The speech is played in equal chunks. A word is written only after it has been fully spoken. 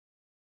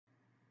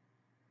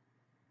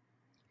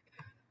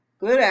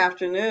Good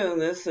afternoon.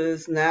 This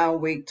is now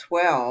week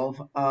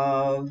 12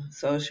 of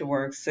Social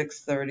Work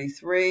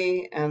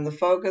 633, and the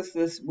focus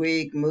this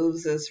week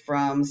moves us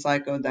from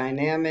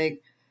psychodynamic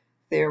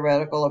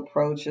theoretical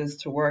approaches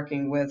to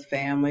working with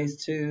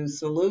families to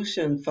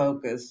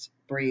solution-focused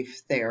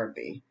brief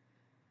therapy.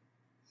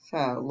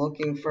 So,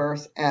 looking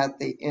first at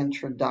the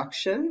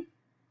introduction.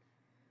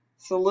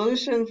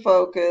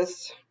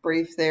 Solution-focused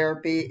brief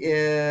therapy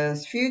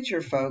is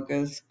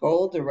future-focused,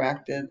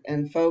 goal-directed,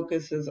 and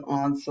focuses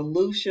on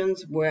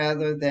solutions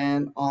rather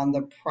than on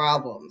the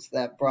problems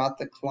that brought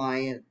the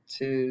client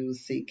to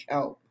seek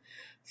help.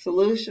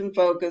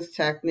 Solution-focused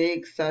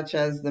techniques such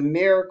as the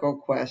miracle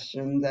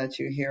question that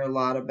you hear a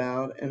lot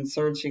about and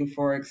searching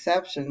for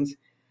exceptions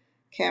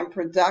can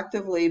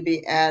productively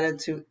be added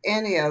to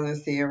any other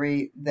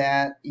theory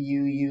that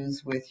you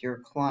use with your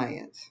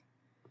client.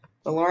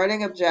 The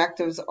learning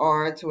objectives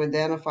are to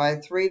identify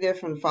 3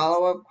 different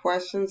follow-up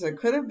questions that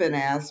could have been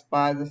asked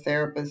by the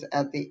therapist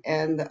at the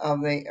end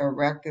of the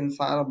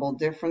irreconcilable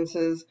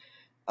differences,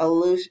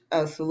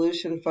 a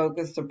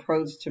solution-focused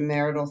approach to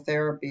marital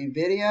therapy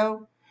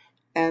video,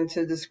 and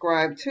to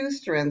describe 2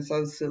 strengths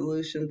of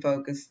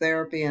solution-focused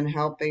therapy and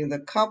helping the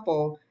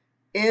couple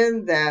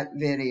in that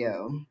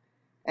video,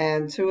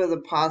 and 2 of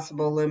the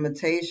possible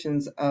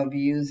limitations of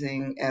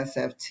using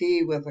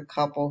SFT with a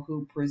couple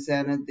who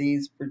presented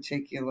these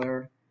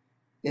particular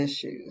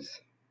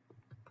issues.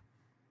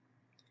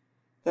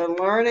 The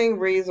learning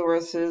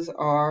resources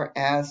are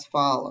as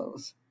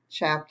follows.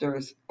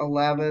 Chapters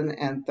 11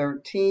 and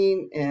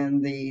 13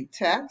 in the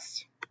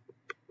text,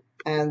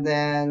 and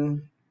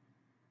then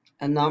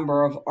a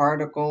number of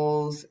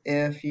articles.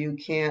 If you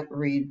can't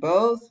read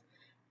both,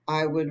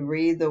 I would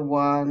read the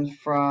one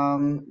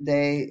from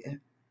De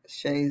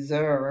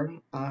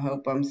Chazer, I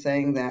hope I'm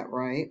saying that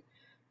right,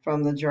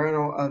 from the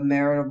Journal of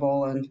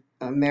Marital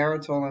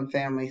and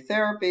Family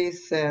Therapy,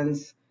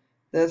 since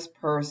this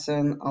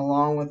person,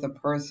 along with the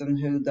person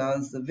who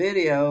does the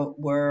video,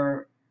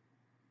 were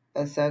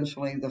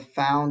essentially the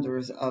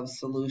founders of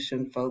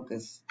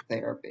solution-focused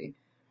therapy.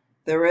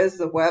 There is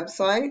the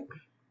website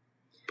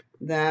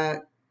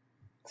that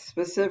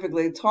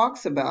specifically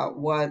talks about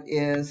what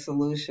is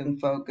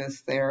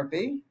solution-focused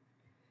therapy,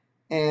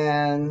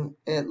 and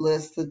it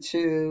lists the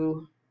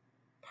two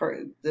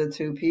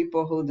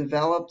people who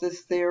developed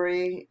this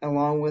theory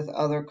along with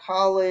other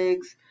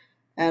colleagues.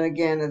 And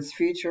again, it's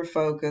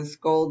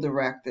future-focused,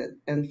 goal-directed,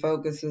 and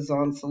focuses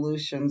on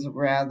solutions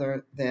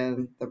rather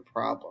than the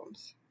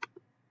problems.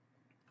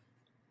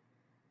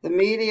 The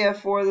media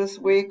for this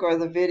week are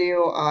the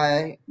video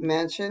I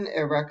mentioned,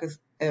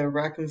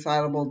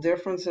 Irreconcilable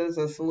Differences,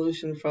 a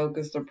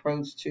solution-focused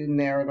approach to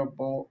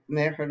marital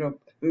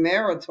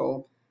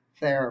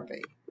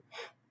therapy.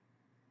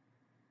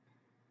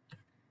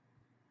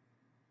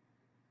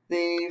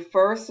 The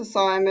first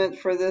assignment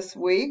for this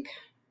week,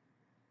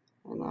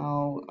 and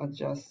I'll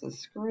adjust the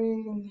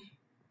screen.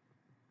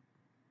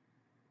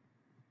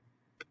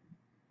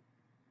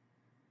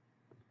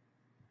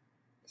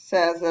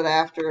 Says that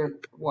after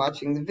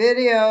watching the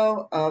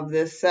video of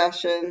this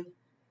session,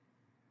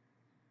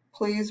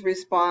 please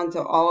respond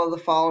to all of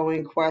the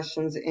following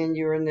questions in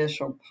your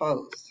initial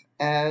post.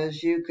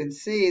 As you could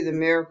see, the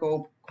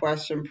miracle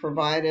question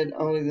provided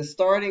only the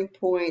starting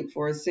point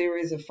for a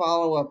series of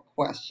follow-up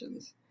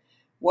questions.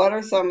 What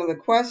are some of the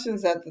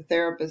questions that the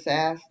therapist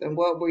asked, and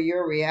what were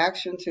your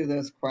reaction to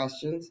those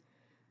questions?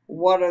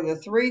 What are the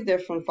 3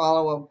 different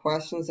follow-up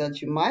questions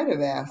that you might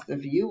have asked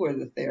if you were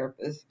the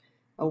therapist?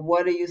 And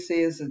what do you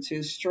see as the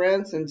 2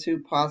 strengths and 2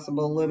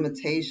 possible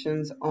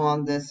limitations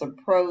on this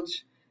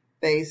approach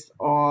based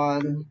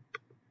on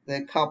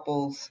the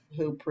couples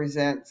who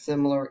present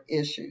similar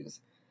issues?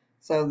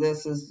 So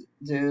this is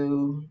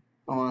due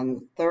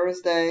on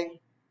Thursday.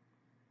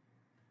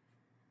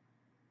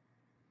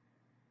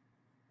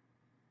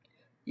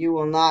 You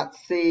will not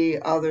see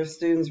other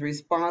students'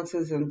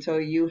 responses until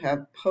you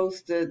have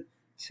posted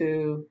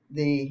to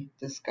the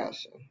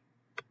discussion.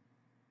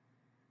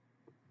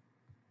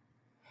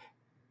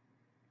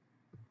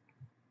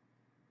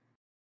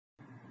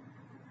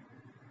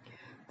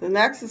 The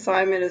next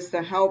assignment is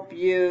to help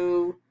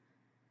you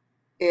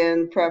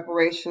in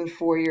preparation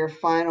for your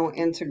final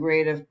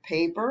integrative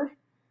paper.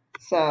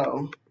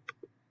 So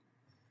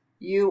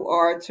you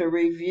are to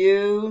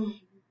review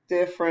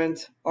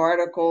different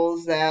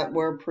articles that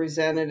were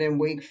presented in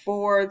week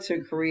 4 to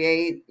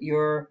create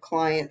your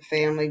client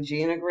family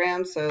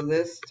genogram. So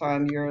this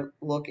time you're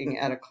looking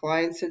at a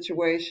client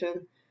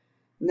situation.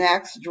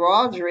 Next,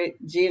 draw a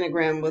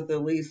genogram with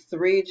at least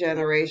 3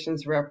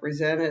 generations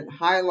represented.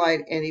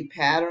 Highlight any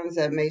patterns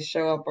that may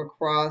show up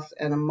across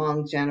and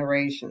among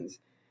generations.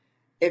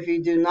 If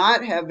you do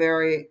not have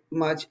very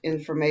much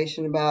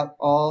information about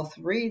all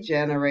 3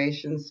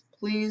 generations,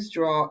 please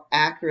draw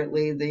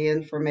accurately the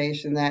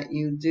information that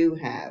you do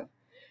have.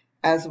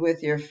 As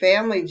with your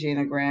family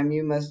genogram,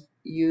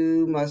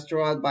 you must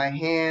draw it by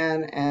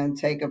hand and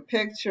take a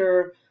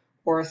picture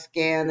or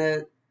scan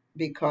it,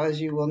 because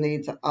you will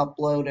need to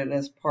upload it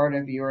as part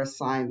of your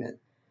assignment.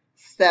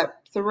 Step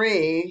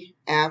 3,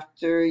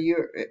 after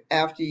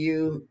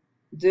you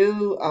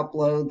do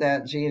upload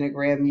that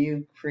genogram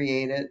you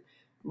created.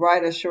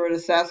 Write a short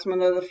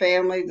assessment of the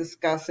family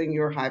discussing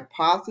your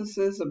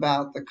hypothesis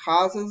about the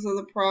causes of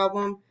the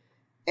problem,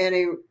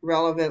 any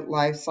relevant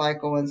life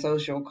cycle and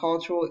social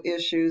cultural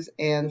issues,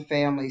 and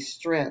family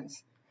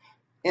strengths.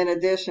 In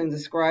addition,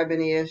 describe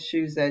any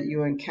issues that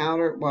you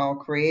encountered while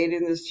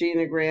creating this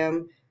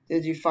genogram.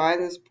 Did you find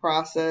this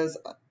process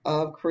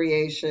of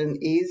creation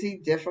easy,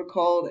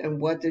 difficult, and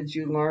what did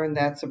you learn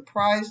that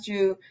surprised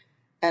you?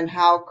 And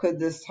how could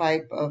this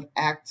type of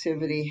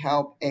activity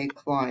help a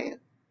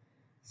client?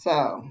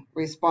 So,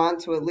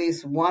 respond to at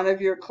least one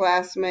of your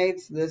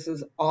classmates. This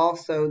is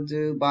also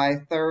due by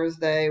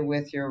Thursday,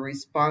 with your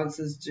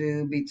responses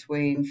due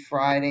between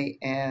Friday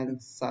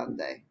and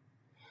Sunday.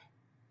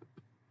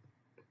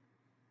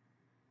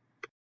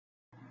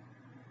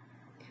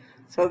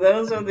 So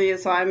those are the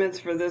assignments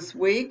for this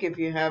week. If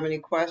you have any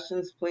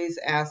questions, please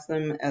ask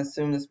them as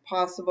soon as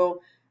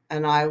possible.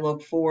 And I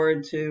look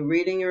forward to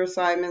reading your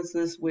assignments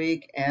this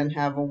week, and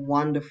have a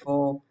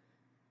wonderful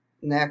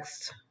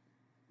next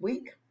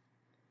week.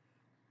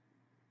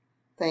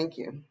 Thank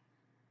you.